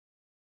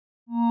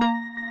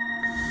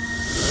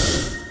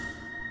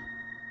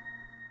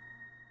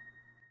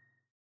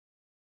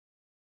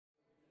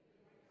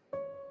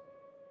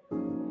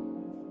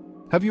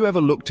Have you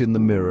ever looked in the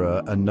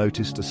mirror and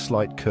noticed a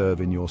slight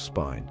curve in your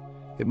spine?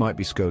 It might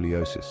be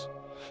scoliosis.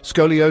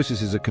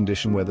 Scoliosis is a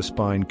condition where the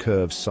spine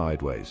curves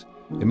sideways.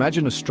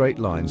 Imagine a straight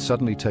line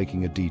suddenly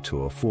taking a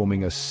detour,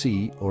 forming a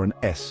C or an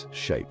S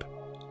shape.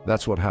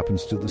 That's what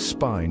happens to the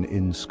spine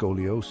in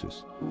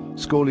scoliosis.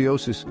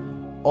 Scoliosis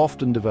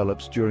often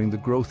develops during the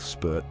growth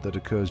spurt that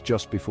occurs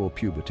just before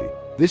puberty.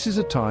 This is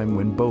a time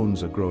when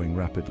bones are growing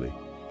rapidly.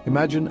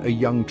 Imagine a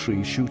young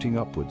tree shooting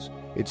upwards,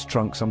 its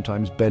trunk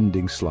sometimes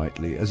bending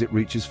slightly as it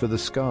reaches for the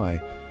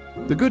sky.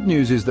 The good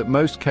news is that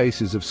most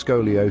cases of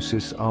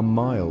scoliosis are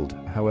mild.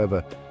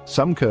 However,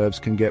 some curves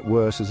can get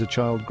worse as a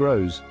child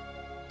grows.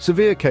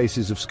 Severe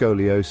cases of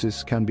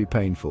scoliosis can be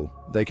painful.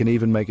 They can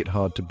even make it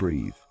hard to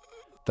breathe.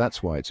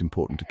 That's why it's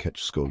important to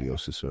catch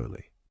scoliosis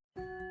early.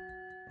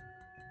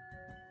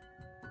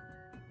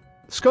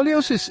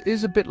 Scoliosis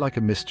is a bit like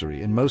a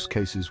mystery. In most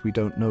cases, we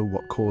don't know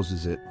what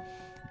causes it.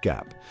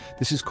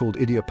 This is called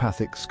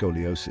idiopathic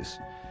scoliosis.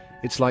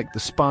 It's like the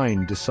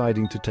spine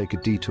deciding to take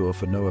a detour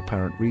for no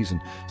apparent reason.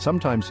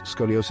 Sometimes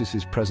scoliosis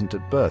is present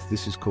at birth.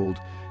 This is called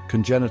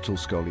congenital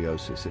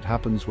scoliosis. It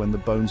happens when the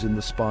bones in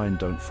the spine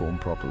don't form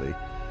properly.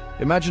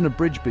 Imagine a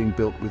bridge being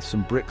built with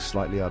some bricks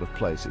slightly out of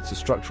place. It's a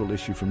structural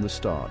issue from the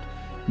start.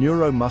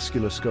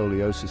 Neuromuscular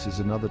scoliosis is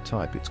another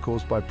type. It's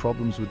caused by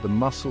problems with the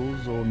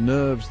muscles or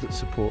nerves that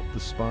support the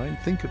spine.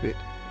 Think of it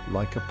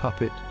like a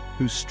puppet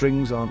whose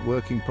strings aren't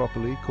working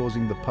properly,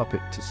 causing the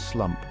puppet to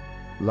slump.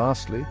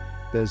 Lastly,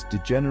 there's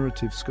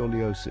degenerative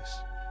scoliosis.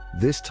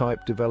 This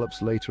type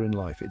develops later in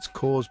life. It's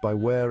caused by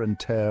wear and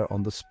tear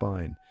on the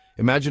spine.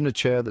 Imagine a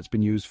chair that's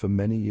been used for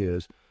many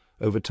years.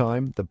 Over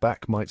time, the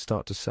back might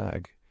start to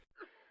sag.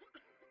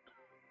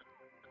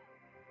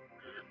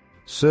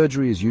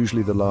 Surgery is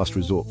usually the last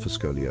resort for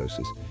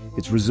scoliosis.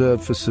 It's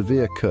reserved for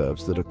severe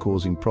curves that are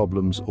causing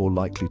problems or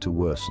likely to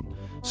worsen.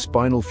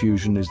 Spinal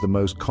fusion is the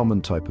most common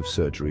type of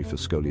surgery for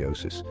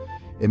scoliosis.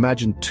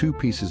 Imagine two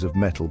pieces of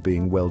metal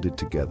being welded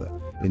together.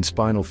 In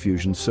spinal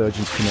fusion,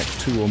 surgeons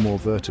connect two or more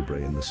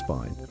vertebrae in the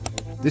spine.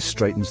 This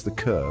straightens the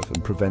curve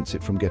and prevents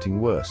it from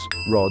getting worse.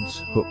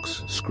 Rods,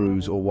 hooks,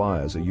 screws, or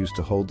wires are used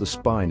to hold the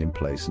spine in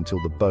place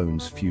until the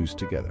bones fuse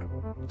together.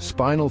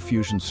 Spinal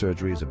fusion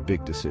surgery is a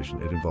big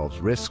decision. It involves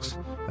risks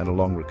and a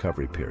long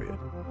recovery period.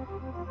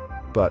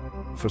 But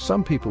for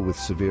some people with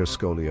severe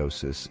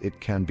scoliosis, it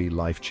can be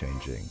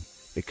life-changing.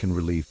 It can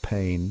relieve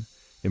pain,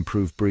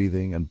 improve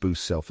breathing, and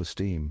boost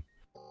self-esteem.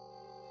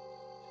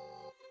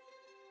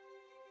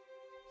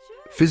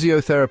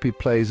 Physiotherapy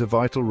plays a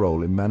vital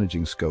role in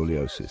managing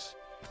scoliosis.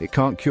 It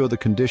can't cure the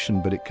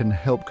condition, but it can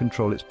help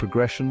control its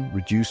progression,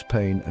 reduce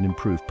pain, and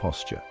improve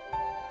posture.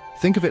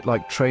 Think of it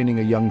like training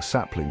a young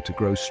sapling to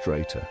grow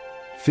straighter.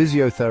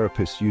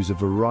 Physiotherapists use a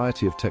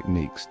variety of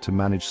techniques to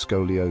manage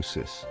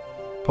scoliosis.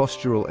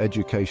 Postural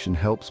education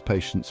helps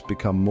patients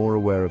become more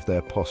aware of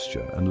their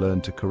posture and learn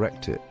to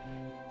correct it.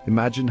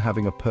 Imagine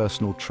having a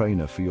personal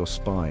trainer for your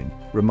spine,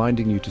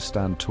 reminding you to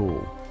stand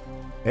tall.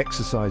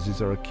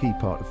 Exercises are a key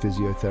part of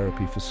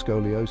physiotherapy for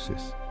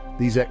scoliosis.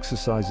 These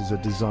exercises are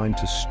designed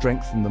to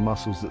strengthen the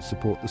muscles that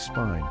support the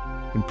spine,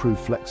 improve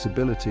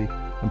flexibility,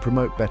 and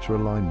promote better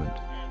alignment.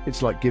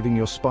 It's like giving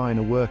your spine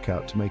a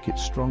workout to make it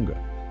stronger.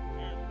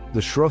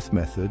 The Schroth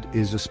method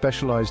is a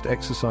specialized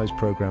exercise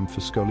program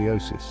for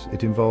scoliosis.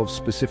 It involves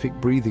specific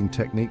breathing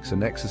techniques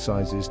and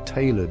exercises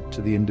tailored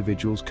to the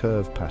individual's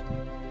curve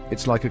pattern.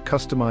 It's like a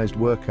customized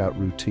workout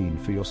routine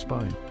for your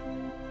spine.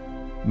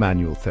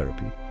 Manual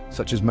therapy,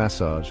 such as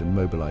massage and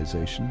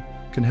mobilization,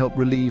 can help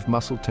relieve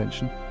muscle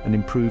tension and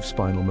improve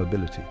spinal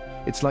mobility.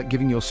 It's like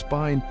giving your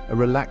spine a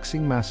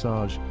relaxing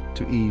massage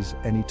to ease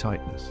any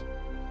tightness.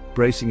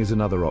 Bracing is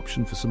another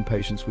option for some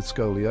patients with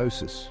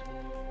scoliosis.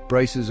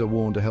 Braces are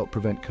worn to help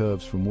prevent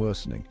curves from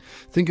worsening.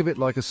 Think of it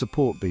like a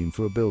support beam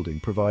for a building,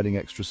 providing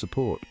extra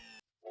support.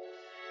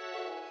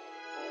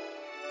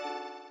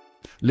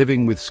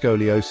 Living with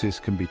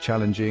scoliosis can be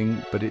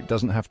challenging, but it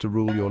doesn't have to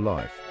rule your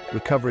life.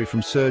 Recovery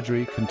from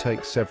surgery can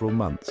take several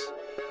months.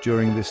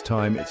 During this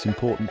time, it's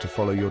important to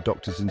follow your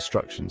doctor's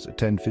instructions,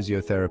 attend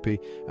physiotherapy,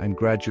 and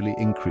gradually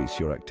increase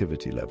your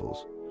activity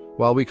levels.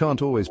 While we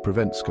can't always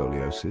prevent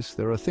scoliosis,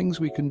 there are things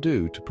we can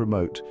do to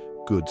promote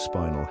good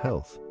spinal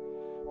health.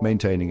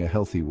 Maintaining a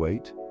healthy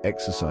weight,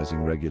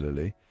 exercising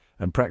regularly,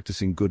 and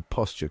practicing good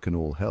posture can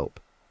all help.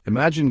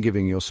 Imagine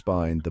giving your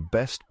spine the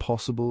best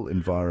possible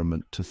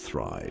environment to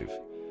thrive.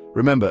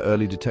 Remember,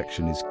 early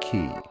detection is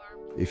key.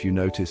 If you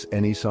notice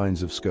any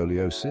signs of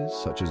scoliosis,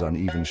 such as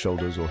uneven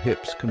shoulders or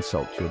hips,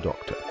 consult your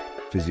doctor.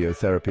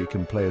 Physiotherapy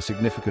can play a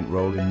significant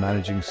role in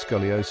managing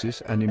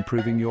scoliosis and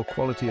improving your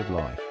quality of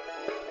life.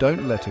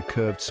 Don't let a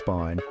curved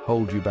spine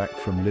hold you back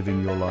from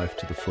living your life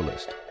to the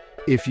fullest.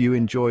 If you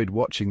enjoyed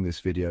watching this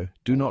video,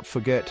 do not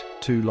forget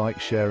to like,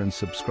 share, and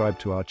subscribe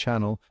to our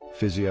channel,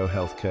 Physio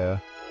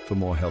Healthcare, for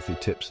more healthy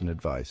tips and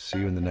advice. See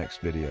you in the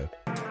next video.